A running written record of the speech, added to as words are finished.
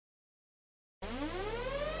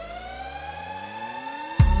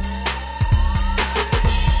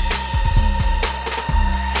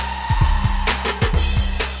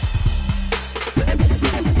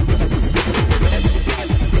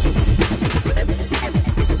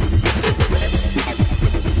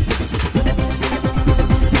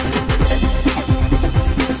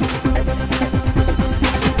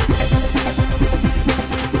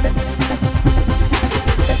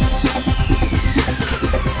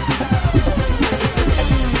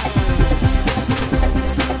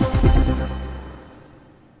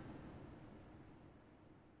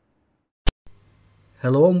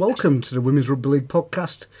Hello and welcome to the Women's Rugby League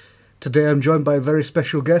podcast. Today I'm joined by a very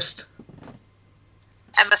special guest.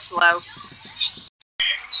 Emma Slowe.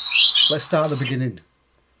 Let's start at the beginning.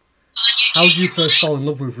 How did you first fall in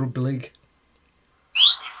love with rugby league?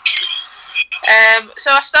 So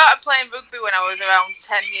I started playing rugby when I was around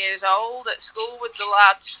 10 years old at school with the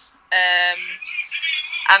lads.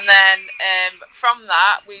 And then from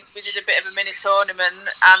that we did a bit of a mini tournament,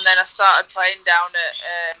 and then I started playing down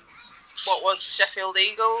at what was Sheffield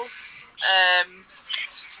Eagles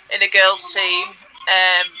in a girls team.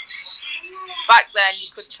 Back then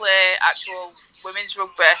you could play actual women's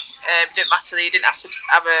rugby. It didn't matter. You didn't have to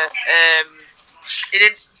have you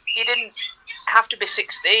didn't have to be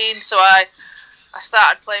 16. So I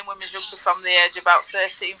started playing women's rugby from the age of about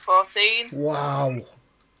 13, 14. Wow.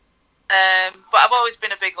 But I've always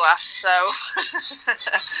been a big lass, so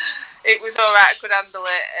it was all right. I could handle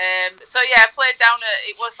it. So yeah, I played down at,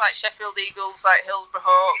 it was like Sheffield Eagles, like Hillsborough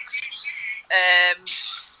Hawks,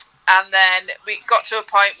 and then we got to a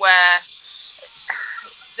point where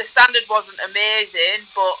the standard wasn't amazing,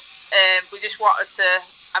 but we just wanted to.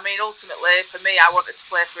 I mean, ultimately for me, I wanted to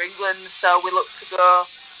play for England, so we looked to go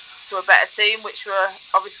to a better team, which were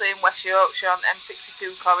obviously in West Yorkshire on the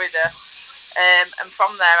M62 corridor. And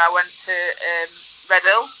from there I went to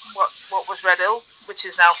Redhill, what was Redhill, which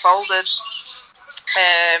is now folded.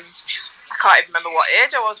 I can't even remember what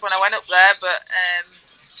age I was when I went up there, but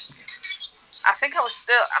I think I was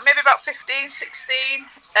still maybe about 15, 16.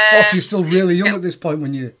 So you're still really young at this point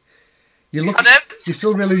when you're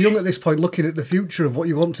still really young at this point, looking at the future of what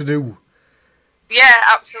you want to do. Yeah,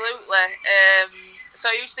 absolutely. So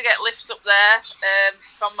I used to get lifts up there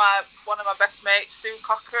from one of my best mates, Sue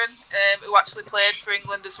Cochran, who actually played for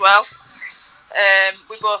England as well.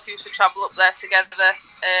 We both used to travel up there together,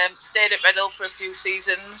 stayed at Redhill for a few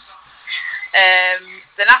seasons.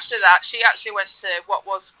 Then after that, she actually went to what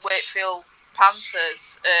was Wakefield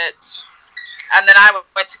Panthers, and then I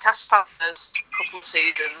went to Cast Panthers a couple of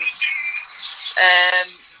seasons.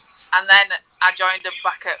 And then I joined up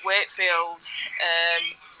back at Wakefield,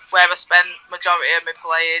 where I spent majority of my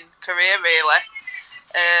playing career really,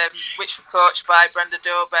 which were coached by Brenda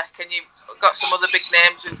Dobeck, and you've got some other big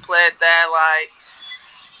names who played there like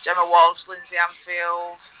Gemma Walsh, Lindsay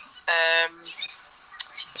Anfield,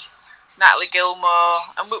 Natalie Gilmore,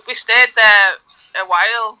 and we stayed there a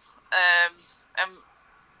while, and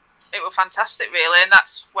it was fantastic really, and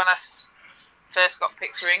that's when I first got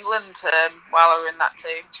picked for England while I was in that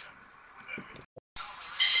team.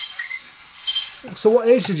 So what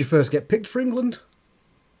age did you first get picked for England?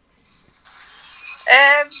 Do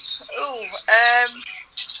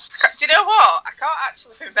you know what? I can't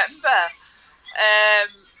actually remember.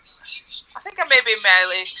 I think I maybe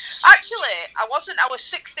merely... Actually, I wasn't. I was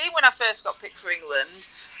 16 when I first got picked for England.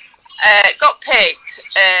 Got picked.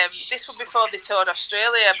 This was before they toured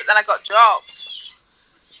Australia, but then I got dropped.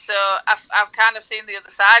 So I've kind of seen the other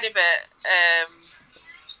side of it.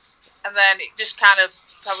 And then it just kind of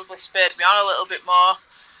probably spurred me on a little bit more.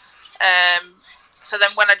 So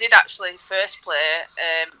then when I did actually first play,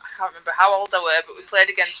 I can't remember how old I were, but we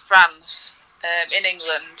played against France in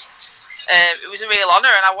England. It was a real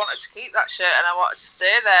honour, and I wanted to keep that shirt, and I wanted to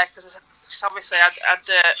stay there because obviously I'd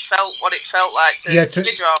felt what it felt like to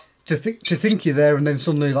be dropped. To think you're there and then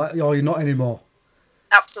suddenly like, oh, you're not anymore.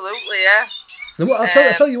 Absolutely, yeah.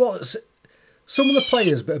 I'll tell you what, some of the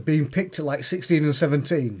players that have been picked at like 16 and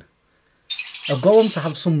 17 have gone on to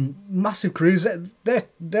have some massive careers.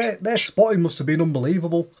 Their spotting must have been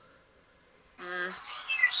unbelievable.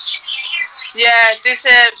 Yeah, there's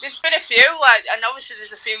been a few, like, and obviously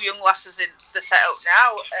there's a few young lasses in the setup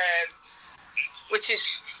now, which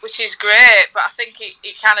is great. But I think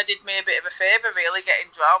it kind of did me a bit of a favour, really,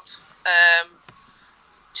 getting dropped.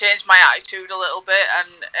 Changed my attitude a little bit,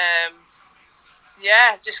 and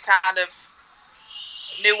yeah, just kind of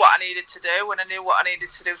knew what I needed to do, and I knew what I needed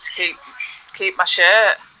to do to keep my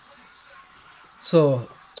shirt. So,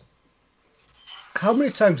 how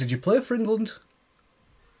many times did you play for England?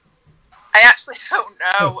 I actually don't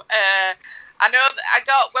know. I know that I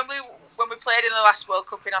got when we played in the last World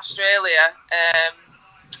Cup in Australia. I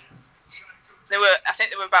think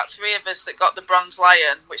there were about 3 of us that got the Bronze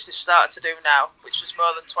Lion, which they've started to do now, which was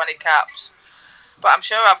more than 20 caps. But I'm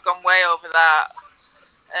sure I've gone way over that.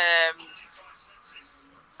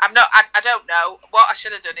 I don't know. What I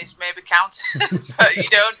should have done is maybe count, but you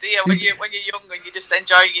don't. When you're young and you're just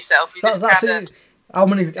enjoying yourself, you just kind of. How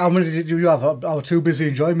many did you have? I was too busy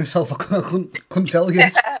enjoying myself. I couldn't tell you.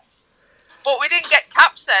 Yeah. But we didn't get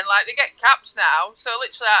caps then. Like, they get caps now. So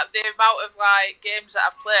literally, the amount of like games that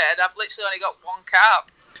I've played, I've literally only got 1 cap.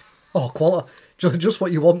 Oh, quality! Just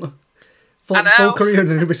what you want. I full know. career, and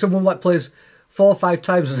then there'll be someone that plays 4 or 5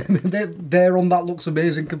 times, and their run that looks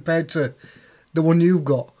amazing compared to the one you've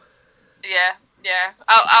got. Yeah, yeah.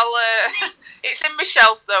 I'll it's in my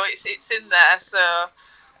shelf though. It's in there. So,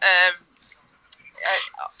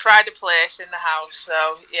 pride of place in the house.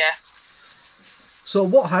 So yeah. So,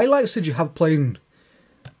 what highlights did you have playing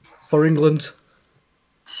for England?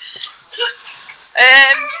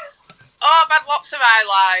 I've had lots of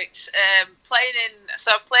highlights. I've played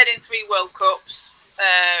in 3 World Cups.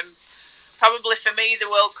 Probably for me, the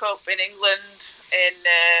World Cup in England in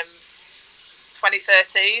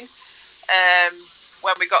 2013,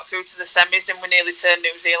 when we got through to the semis and we nearly turned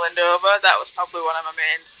New Zealand over. That was probably one of my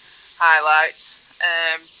main highlights.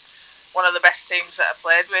 One of the best teams that I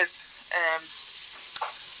played with.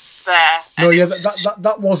 There. No, yeah,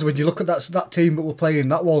 that was, when you look at that team that were playing,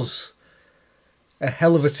 that was a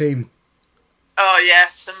hell of a team. Oh yeah,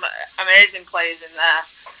 some amazing players in there.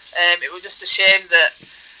 It was just a shame that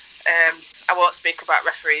I won't speak about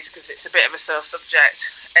referees because it's a bit of a sore subject.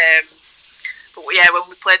 But yeah, when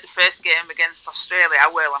we played the first game against Australia,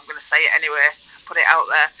 I'm going to say it anyway, put it out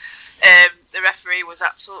there. The referee was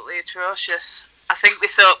absolutely atrocious. I think they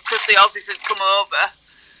thought because the Aussies had come over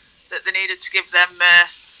that they needed to give them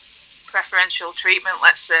preferential treatment,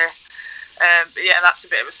 let's say. But yeah, that's a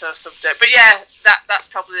bit of a sore subject. But yeah, that's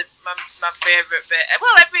probably my favourite bit.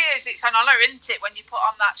 Well, every year it's an honour, isn't it, when you put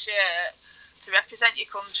on that shirt to represent your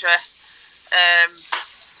country.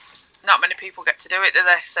 Not many people get to do it, do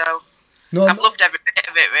they? So no, I've loved every bit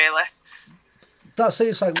of it, really. That's it.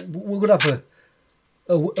 It's like we're going to have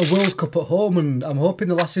a World Cup at home, and I'm hoping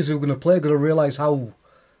the lasses who are going to play are going to realise how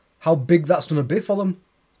big that's going to be for them.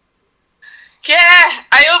 Yeah,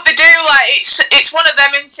 I hope they do. Like it's one of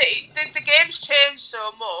them, isn't it? The game's changed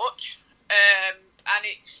so much, and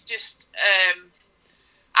it's just.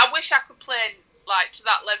 I wish I could play like to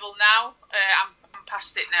that level now. I'm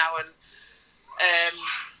past it now, and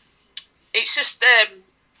it's just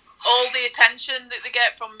all the attention that they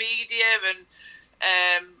get from media and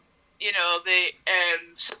the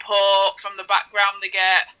support from the background they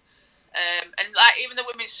get. And like even the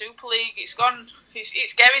Women's Super League, it's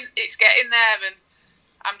getting there, and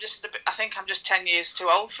I think I'm just 10 years too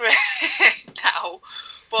old for it now.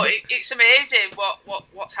 But it's amazing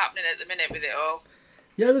what's happening at the minute with it all.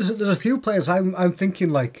 Yeah, there's a few players I'm thinking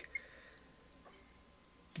like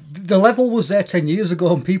the level was there 10 years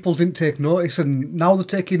ago and people didn't take notice, and now they're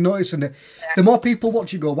taking notice, and the more people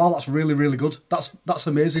watch, you go, wow, that's really, really good. That's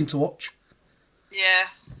amazing to watch. Yeah.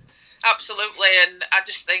 Absolutely, and I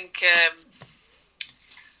just think, as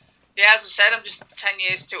I said, I'm just 10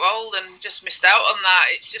 years too old and just missed out on that.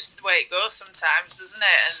 It's just the way it goes sometimes, isn't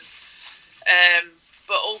it? And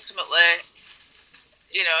but ultimately,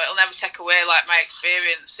 it'll never take away like my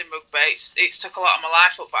experience in rugby. It's took a lot of my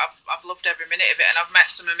life up, but I've loved every minute of it, and I've met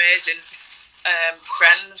some amazing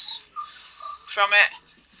friends from it.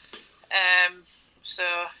 So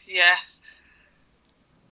yeah.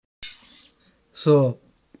 So.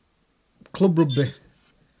 Club rugby,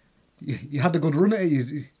 you had a good run at it.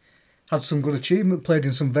 You had some good achievement, played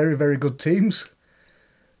in some very, very good teams.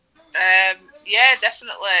 Yeah,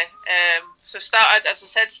 definitely. So started at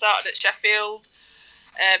Sheffield,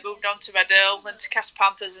 moved on to Red Earl, then to Cas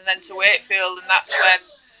Panthers, and then to Wakefield, and that's when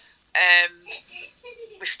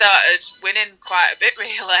we started winning quite a bit,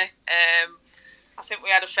 really. I think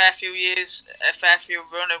we had a fair few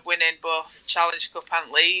run of winning both Challenge Cup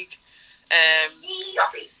and League.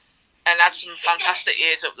 And had some fantastic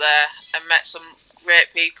years up there and met some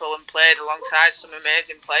great people and played alongside some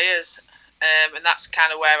amazing players. And that's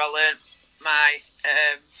kind of where I learnt my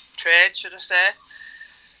trade, should I say.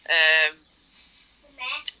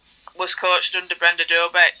 Was coached under Brenda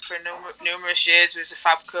Dobek for numerous years, who was a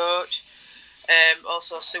fab coach.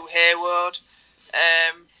 Also Sue Hayward.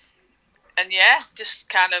 And yeah, just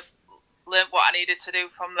kind of learnt what I needed to do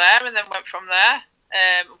from there and then went from there.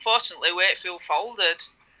 Unfortunately, Wakefield folded.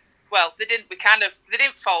 Well, they didn't. They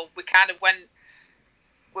didn't fold. We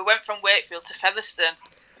went from Wakefield to Featherstone.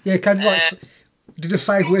 Yeah, kind of like did a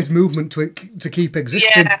sideways movement to keep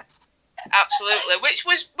existing. Yeah, absolutely. Which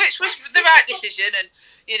was the right decision, and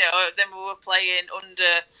then we were playing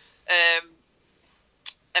under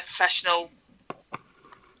a professional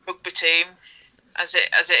rugby team, as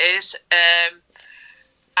it is, and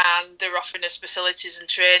they're offering us facilities and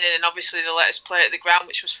training, and obviously they let us play at the ground,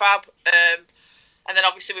 which was fab. And then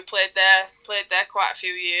obviously we played there quite a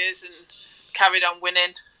few years and carried on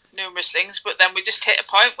winning numerous things. But then we just hit a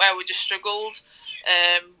point where we just struggled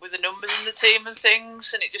with the numbers in the team and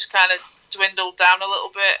things, and it just kind of dwindled down a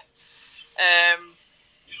little bit.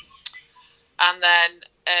 And then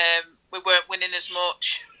we weren't winning as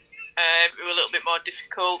much It was a little bit more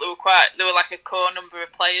difficult. There were like a core number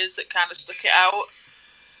of players that kind of stuck it out,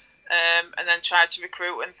 and then tried to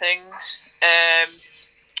recruit and things.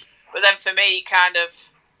 But then for me,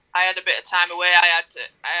 I had a bit of time away. I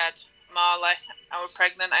had Marley. I was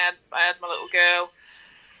pregnant. I had my little girl,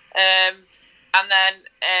 and then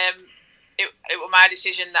it was my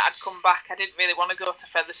decision that I'd come back. I didn't really want to go to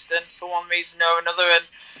Featherstone for one reason or another,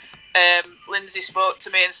 and Lindsay spoke to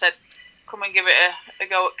me and said, "Come and give it a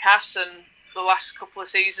go at Cass." And the last couple of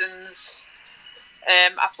seasons,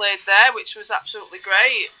 I played there, which was absolutely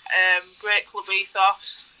great. Great club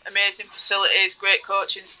ethos, amazing facilities, great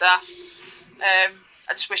coaching staff.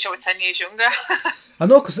 I just wish I were 10 years younger. I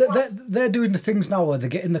know, because they're doing the things now where they're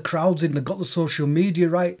getting the crowds in, they've got the social media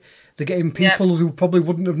right, they're getting people who probably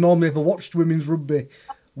wouldn't have normally ever watched women's rugby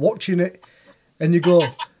watching it. And you go,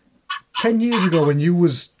 10 years ago when you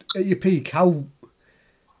was at your peak, how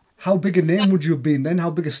big a name would you have been then? How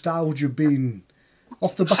big a star would you have been?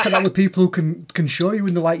 Off the back of that, with people who can show you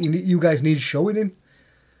in the light you guys need showing in.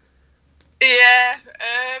 Yeah,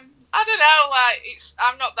 I don't know.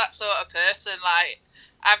 I'm not that sort of person.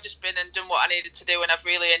 I've just been and done what I needed to do, and I've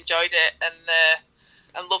really enjoyed it,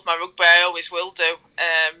 and love my rugby. I always will do.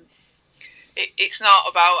 It's not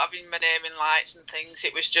about having my name in lights and things.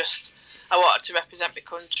 It was just I wanted to represent my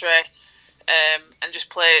country, and just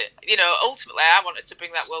play. Ultimately, I wanted to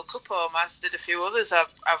bring that World Cup home, as did a few others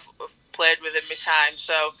I've played with in my time.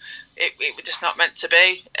 So it was just not meant to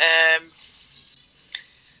be.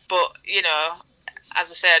 But as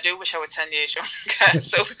I say, I do wish I were 10 years younger,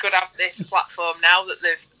 so we could have this platform now that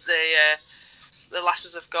the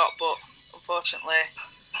lasses have got. But unfortunately,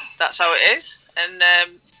 that's how it is. And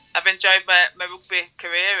I've enjoyed my rugby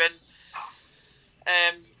career,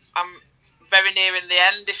 and I'm very near in the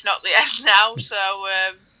end, if not the end now. So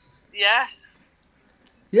yeah.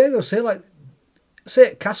 Yeah, I was say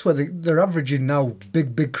say at Cass where they're averaging now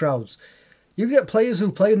big crowds. You get players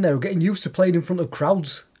who play in there who are getting used to playing in front of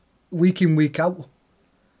crowds week in, week out.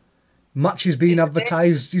 Matches being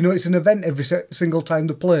advertised, it's an event every single time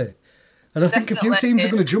they play. And I think a few teams are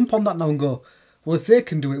going to jump on that now and go, well, if they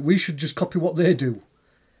can do it, we should just copy what they do.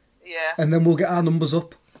 Yeah. And then we'll get our numbers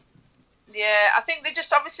up. Yeah, I think they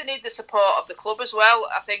just obviously need the support of the club as well.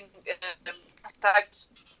 I think the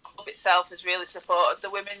club itself has really supported the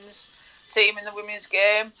women's team in the women's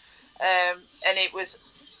game. And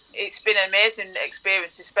it's been an amazing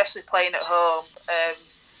experience, especially playing at home.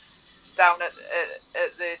 Down at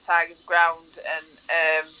the Tigers ground,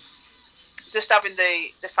 and just having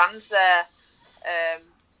the fans there,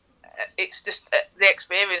 it's just the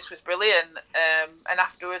experience was brilliant. And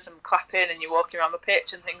afterwards, I'm clapping, and you're walking around the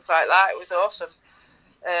pitch and things like that. It was awesome.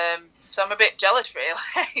 So I'm a bit jealous,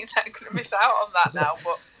 really. that I'm going to miss out on that now.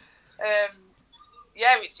 But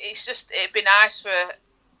yeah, it's just it'd be nice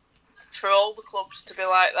for all the clubs to be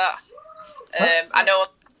like that. I know.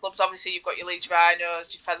 Clubs, obviously, you've got your Leeds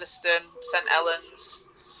Rhinos, your Featherstone, St Helens,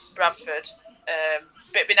 Bradford.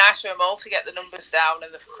 But it'd be nice for them all to get the numbers down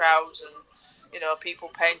and the crowds and, people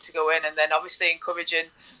paying to go in, and then obviously encouraging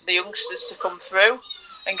the youngsters to come through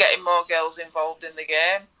and getting more girls involved in the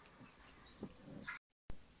game.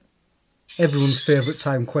 Everyone's favourite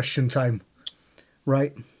time, question time.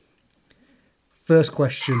 Right. First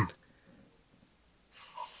question.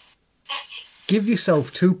 Give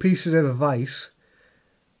yourself 2 pieces of advice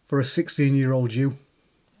for a 16-year-old you.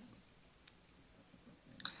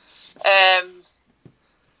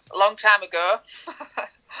 A long time ago.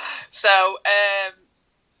 So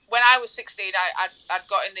when I was 16, I'd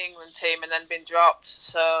got in the England team and then been dropped.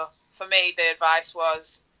 So for me, the advice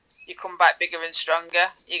was you come back bigger and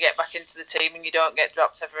stronger. You get back into the team and you don't get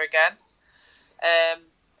dropped ever again.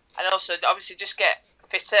 And also, obviously, just get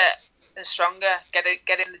fitter and stronger. Get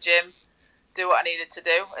in the gym. Do what I needed to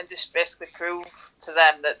do, and just basically prove to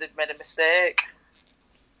them that they'd made a mistake.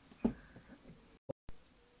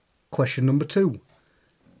 Question number 2.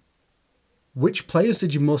 Which players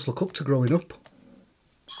did you most look up to growing up?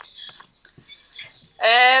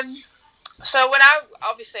 So when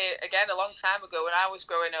obviously, again, a long time ago, when I was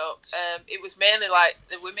growing up, it was mainly like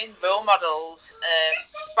the women role models.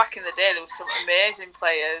 Back in the day, there were some amazing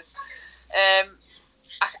players.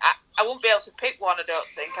 I won't be able to pick one, I don't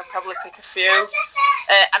think. I'd probably pick a few.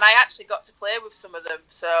 And I actually got to play with some of them.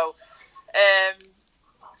 So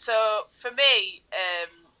for me,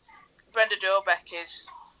 Brenda Dobek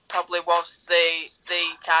probably was the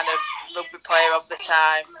kind of rugby player of the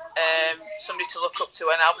time. Somebody to look up to.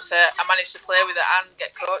 And obviously I managed to play with her and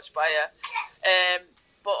get coached by her.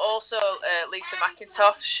 But also Lisa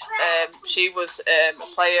McIntosh. She was a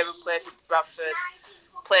player who played for Bradford.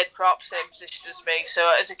 played prop, same position as me. So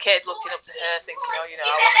as a kid, looking up to her, thinking, oh, you know,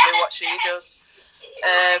 I want to do what she does.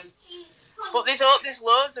 But there's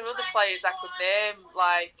loads of other players I could name,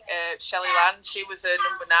 like Shelley Land. She was a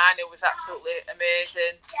number 9 who was absolutely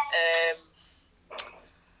amazing.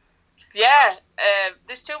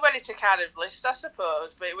 There's too many to kind of list, I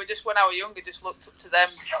suppose. But it was just when I was younger, just looked up to them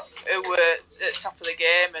who were at the top of the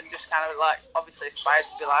game and just kind of like obviously aspired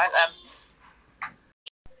to be like them.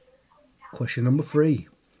 Question number 3.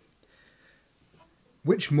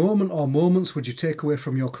 Which moment or moments would you take away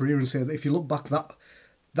from your career and say that if you look back,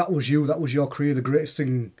 that was you, that was your career, the greatest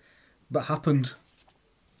thing that happened?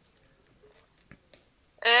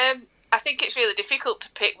 I think it's really difficult to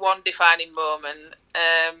pick one defining moment.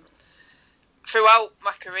 Throughout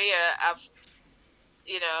my career, I've,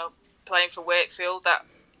 playing for Wakefield, that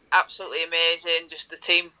absolutely amazing. Just the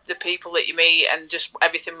team, the people that you meet, and just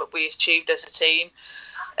everything that we achieved as a team.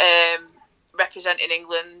 Representing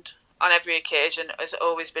England on every occasion has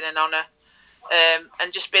always been an honour.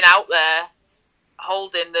 And just being out there,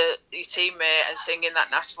 holding your teammate and singing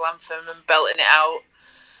that national anthem and belting it out.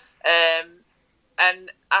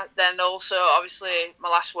 And then also, obviously, my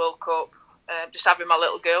last World Cup, just having my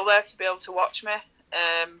little girl there to be able to watch me,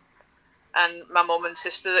 and my mum and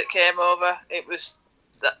sister that came over. It was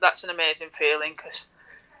that's an amazing feeling because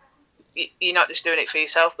you're not just doing it for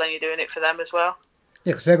yourself, then you're doing it for them as well.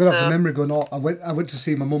 Yeah, because they're going to have the memory going, oh, I went to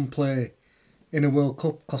see my mum play in a World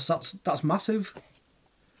Cup, because that's massive.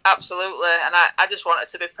 Absolutely, and I just wanted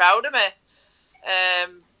to be proud of me,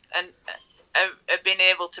 and being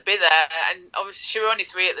able to be there. And obviously she was only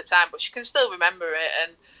 3 at the time, but she can still remember it.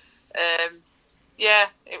 And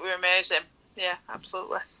it was amazing. Yeah,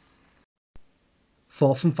 absolutely.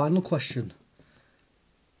 4th and final question.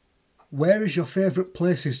 Where is your favourite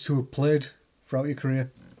places to have played throughout your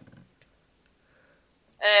career?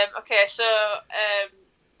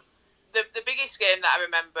 The biggest game that I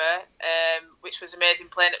remember, which was amazing,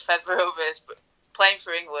 playing at Feather Rovers, but playing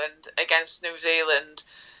for England against New Zealand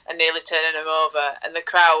and nearly turning them over, and the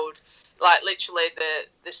crowd, like literally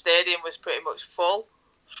the stadium was pretty much full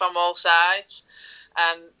from all sides,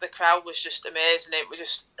 and the crowd was just amazing. It was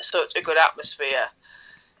just such a good atmosphere.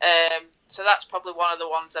 So that's probably one of the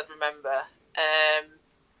ones I'd remember.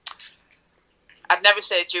 I'd never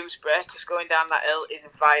say Dewsbury, because going down that hill is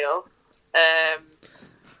vile.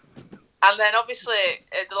 And then obviously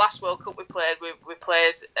the last World Cup we played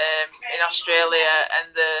in Australia,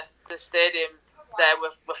 and the stadium there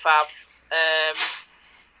were fab.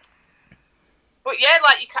 But yeah,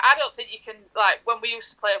 I don't think you can, like when we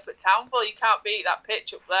used to play up at Townville, you can't beat that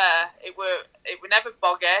pitch up there. It were never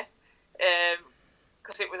boggy,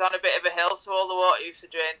 because it was on a bit of a hill, so all the water used to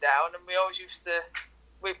drain down, and we always used to.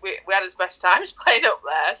 We had as best times playing up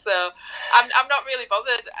there, so I'm not really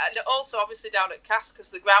bothered. And also, obviously, down at Cass,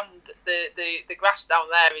 because the ground, the grass down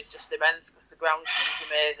there is just immense, because the ground is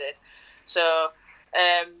amazing. So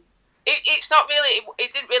it's not really.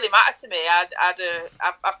 It didn't really matter to me.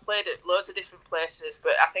 I've played at loads of different places,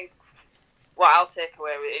 but I think what I'll take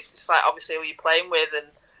away with it is just like obviously who you're playing with, and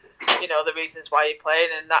the reasons why you're playing,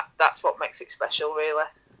 and that's what makes it special, really.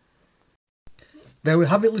 There we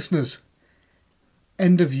have it, listeners.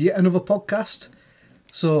 End of yet another podcast.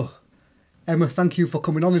 So, Emma, thank you for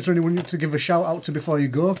coming on. Is there anyone to give a shout out to before you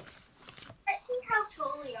go?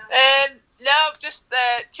 No, just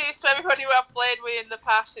cheers to everybody who I've played with in the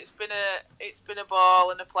past. It's been a ball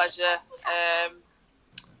and a pleasure.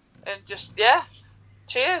 And just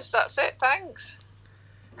cheers. That's it. Thanks.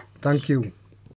 Thank you.